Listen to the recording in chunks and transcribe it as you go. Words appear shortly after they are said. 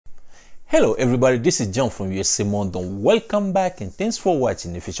Hello everybody, this is John from USA London. Welcome back and thanks for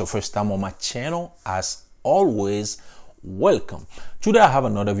watching. If it's your first time on my channel, as always, welcome. Today I have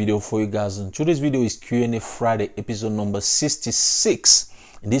another video for you guys, and today's video is Q&A Friday, episode number 66.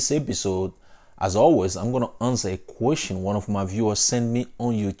 In this episode, as always, I'm going to answer a question one of my viewers sent me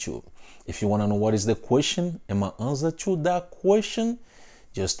on YouTube. If you want to know what is the question and my answer to that question,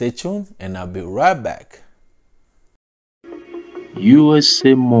 just stay tuned and I'll be right back.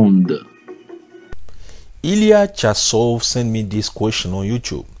 USA Monde. Ilya Chasov sent me this question on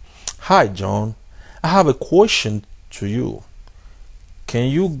YouTube. Hi John, I have a question to you. Can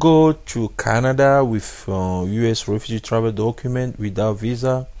you go to Canada with US refugee travel document without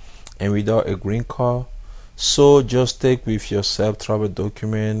visa and without a green card? So just take with yourself travel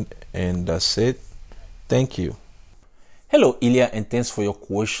document and that's it. Thank you. Hello Ilya, and thanks for your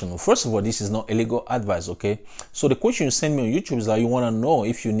question. First of all, this is not illegal advice, okay? So the question you send me on YouTube is that you want to know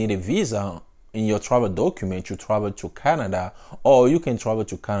if you need a visa in your travel document to travel to Canada, or you can travel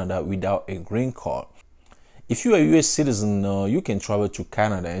to Canada without a green card. If you are a US citizen, you can travel to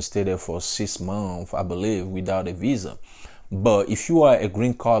Canada and stay there for 6 months, I believe, without a visa. But if you are a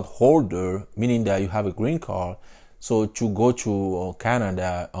green card holder, meaning that you have a green card, so to go to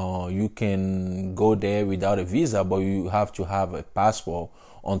Canada, you can go there without a visa, but you have to have a passport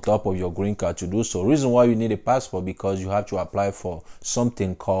on top of your green card to do so. Reason why you need a passport, because you have to apply for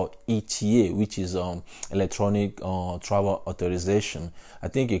something called ETA, which is electronic travel authorization. I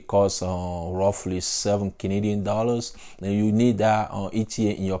think it costs roughly $7 Canadian. And you need that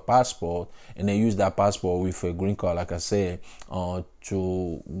ETA in your passport, and then use that passport with a green card, like I said,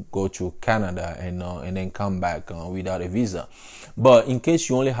 to go to Canada and then come back without a visa. But in case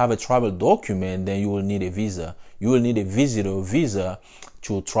you only have a travel document, then you will need a visa. You will need a visitor visa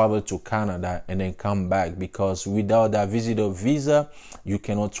to travel to Canada and then come back, because without that visitor visa, you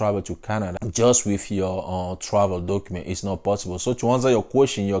cannot travel to Canada just with your travel document. It's not possible. So to answer your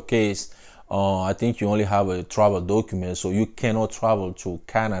question, your case, I think you only have a travel document, so you cannot travel to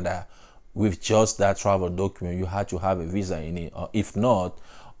Canada with just that travel document. You have to have a visa in it. If not,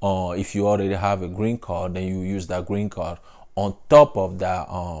 if you already have a green card, then you use that green card on top of that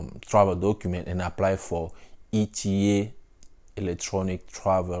travel document and apply for ETA, electronic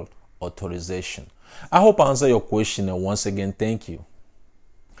travel authorization. I hope I answered your question, and once again, thank you.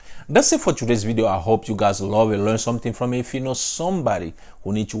 That's it for today's video. I hope you guys love it, learn something from it. If you know somebody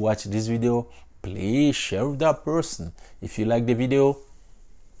who needs to watch this video, please share with that person. If you like the video,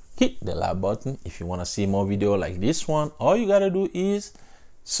 hit the like button. If you want to see more video like this one, all you gotta do is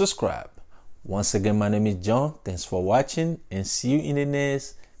subscribe. Once again, my name is John. Thanks for watching, and see you in the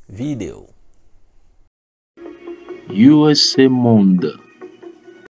next video. USA Monde.